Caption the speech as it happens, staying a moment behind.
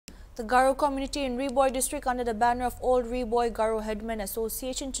The Garo community in Bhoi district under the banner of Old Bhoi Garo Headmen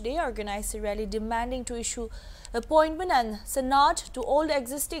Association today organized a rally demanding to issue appointment and sanad to all the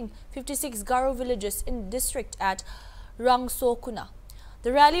existing 56 Garo villages in the district at Rangsokuna.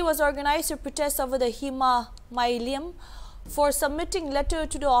 The rally was organized to protest over the Himalayam for submitting letter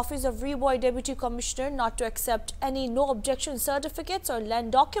to the office of Bhoi Deputy Commissioner not to accept any no objection certificates or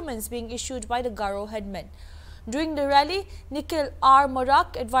land documents being issued by the Garo headmen. During the rally, Nikhil R.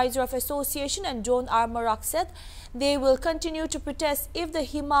 Marak, advisor of association, and John R. Marak said they will continue to protest if the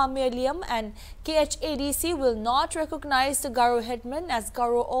Himalayam and KHADC will not recognize the Garo headmen, as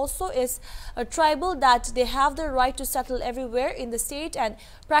Garo also is a tribal that they have the right to settle everywhere in the state and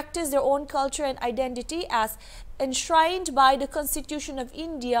practice their own culture and identity as enshrined by the Constitution of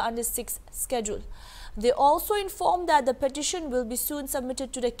India under 6th schedule. They also informed that the petition will be soon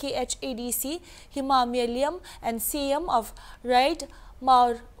submitted to the KHADC, Himalayam and Siam of Raid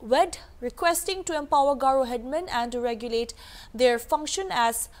Marwed, requesting to empower Garo headmen and to regulate their function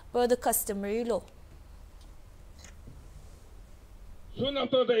as per the customary law. Soon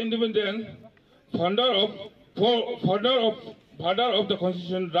after the independence, founder of the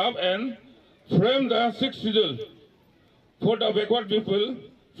Constitution draft and framed the 6th schedule for the backward people,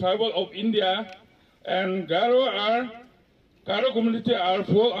 tribal of India, and Garo community are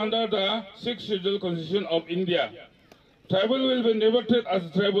fall under the 6th schedule Constitution of India. Tribal will be never treated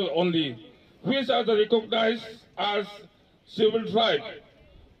as tribal only, which are recognized as civil tribe,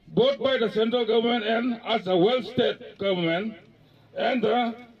 both by the central government and as a well-state government. And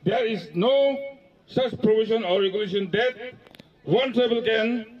there is no such provision or regulation that one tribal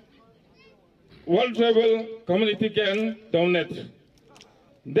community can dominate.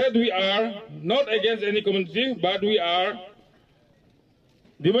 That we are not against any community, but we are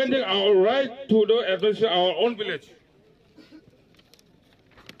demanding our right to administer our own village.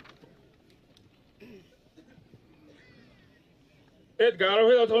 At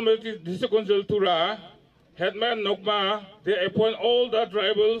Garo Autonomous District Council Tura, Headman Nokma, they appoint all the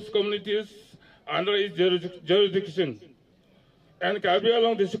tribal communities under its jurisdiction. And Karbi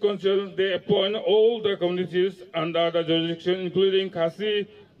Along District Council, they appoint all the communities under the jurisdiction, including Khasi,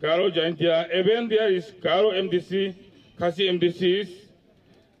 Garo, Jaintia. Even there is Garo MDC, Khasi MDCs,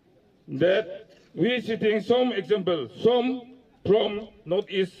 that we sitting some examples, some from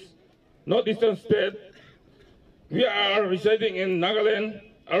northeastern state. We are residing in Nagaland,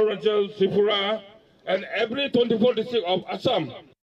 Arunachal, Tripura, and every 24 district of Assam.